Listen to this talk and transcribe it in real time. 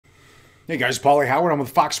Hey guys, Pauly Howard. I'm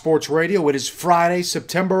with Fox Sports Radio. It is Friday,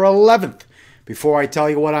 September 11th. Before I tell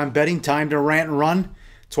you what I'm betting, time to rant and run.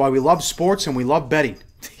 That's why we love sports and we love betting.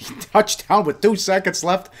 Touchdown with 2 seconds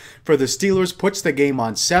left for the Steelers puts the game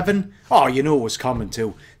on 7. Oh, you knew it was coming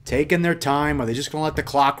too. Taking their time. Are they just going to let the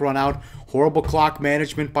clock run out? Horrible clock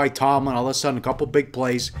management by Tomlin. All of a sudden, a couple big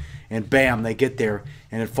plays, and bam, they get there,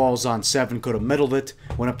 and it falls on 7. Could have middled it.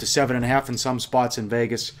 Went up to 7.5 in some spots in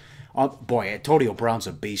Vegas. Boy, Antonio Brown's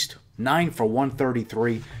a beast. 9 for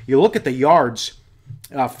 133. You look at the yards,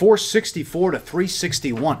 464 to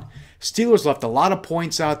 361. Steelers left a lot of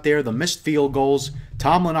points out there. The missed field goals.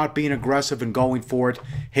 Tomlin not being aggressive and going for it.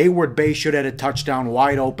 Hayward Bay should have had a touchdown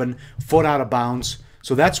wide open, foot out of bounds.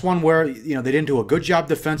 So that's one where they didn't do a good job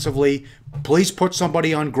defensively. Please put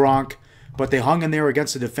somebody on Gronk, but they hung in there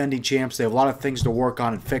against the defending champs. They have a lot of things to work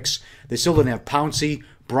on and fix. They still didn't have Pouncey,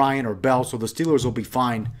 Bryant, or Bell, so the Steelers will be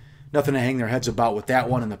fine. Nothing to hang their heads about with that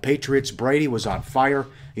one. And the Patriots, Brady was on fire.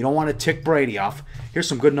 You don't want to tick Brady off. Here's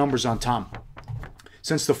some good numbers on Tom.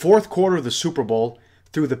 Since the fourth quarter of the Super Bowl,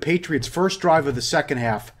 through the Patriots' first drive of the second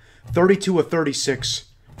half, 32 of 36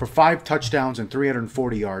 for 5 touchdowns and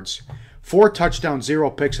 340 yards. 4 touchdowns, 0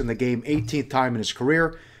 picks in the game, 18th time in his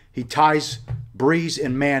career. He ties Breeze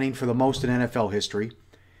and Manning for the most in NFL history.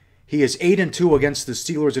 He is 8-2 against the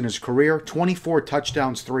Steelers in his career, 24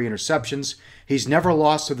 touchdowns, 3 interceptions. He's never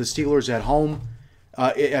lost to the Steelers at home,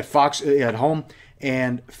 at home,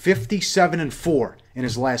 and 57-4 in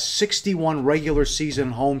his last 61 regular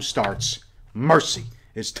season home starts. Mercy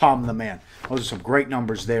is Tom the man. Those are some great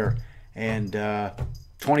numbers there, and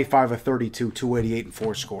 25 of 32, 288 and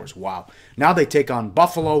 4 scores. Wow. Now they take on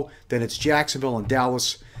Buffalo, then it's Jacksonville and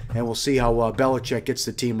Dallas. And we'll see how Belichick gets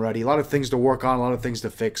the team ready. A lot of things to work on, a lot of things to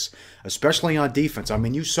fix, especially on defense. I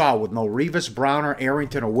mean, you saw with no Revis, Browner,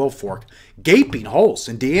 Arrington, or Wilfork, gaping holes.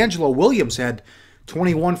 And D'Angelo Williams had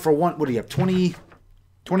 21 for 1. What do you have? 21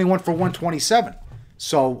 for 127.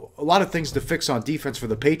 So a lot of things to fix on defense for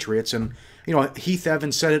the Patriots. And, Heath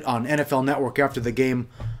Evans said it on NFL Network after the game.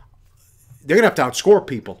 They're going to have to outscore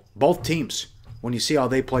people, both teams, when you see how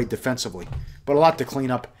they played defensively. But a lot to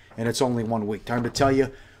clean up, and it's only 1 week. Time to tell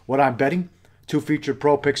you what I'm betting. 2 featured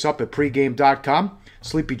pro picks up at pregame.com.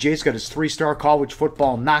 Sleepy J's got his 3-star college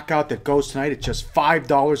football knockout that goes tonight. It's just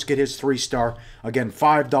 $5. Get his 3-star. Again,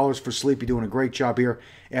 $5 for Sleepy, doing a great job here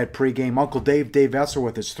at pregame. Uncle Dave Esser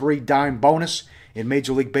with his 3-dime bonus in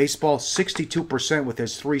Major League Baseball. 62% with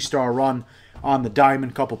his 3-star run on the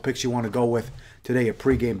diamond. Couple picks you want to go with today at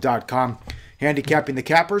pregame.com. Handicapping the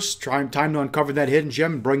Cappers. Time to uncover that hidden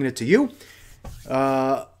gem and bringing it to you.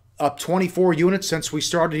 Up 24 units since we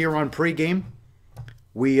started here on pregame.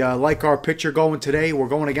 We like our pitcher going today. We're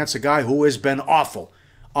going against a guy who has been awful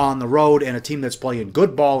on the road and a team that's playing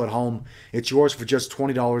good ball at home. It's yours for just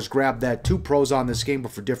 $20. Grab that. 2 pros on this game,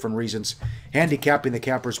 but for different reasons. Handicapping the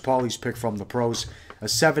Cappers, Pauly's pick from the pros. A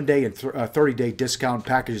 7-day and 30-day discount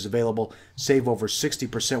package is available. Save over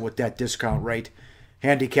 60% with that discount rate.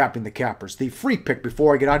 Handicapping the Cappers. The free pick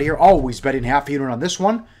before I get out of here. Always betting half a unit on this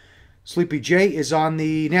one. Sleepy J is on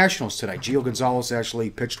the Nationals tonight. Gio Gonzalez actually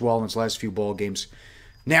pitched well in his last few ball games.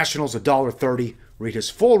 Nationals $1.30. Read his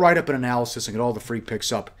full write-up and analysis and get all the free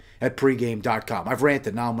picks up at pregame.com. I've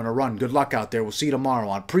ranted. Now I'm going to run. Good luck out there. We'll see you tomorrow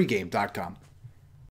on pregame.com.